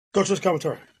Coach's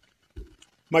commentary.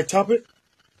 My topic,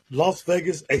 Las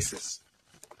Vegas Aces.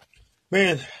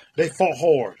 Man, they fought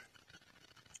hard.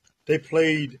 They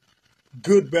played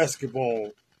good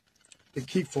basketball to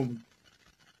keep from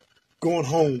going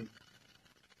home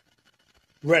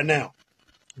right now.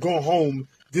 Going home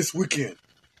this weekend.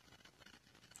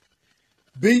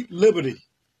 Beat Liberty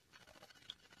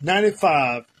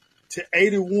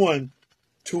 95-81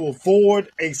 to avoid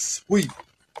a sweep.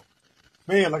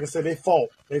 Man, like I said, they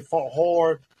fought. They fought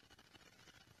hard.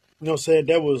 You know what I'm saying?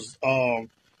 That was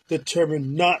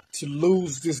determined not to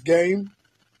lose this game.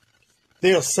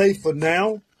 They are safe for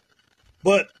now.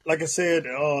 But, like I said,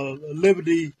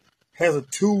 Liberty has a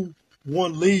 2-1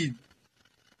 lead.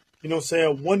 You know what I'm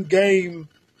saying? One game,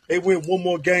 they win one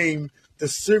more game, the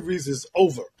series is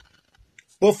over.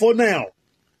 But for now,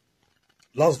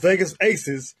 Las Vegas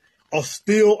Aces are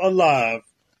still alive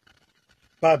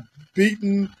by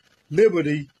beating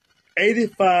Liberty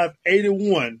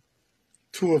 85-81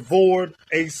 to avoid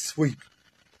a sweep.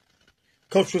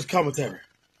 Coach's commentary.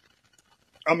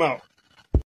 I'm out.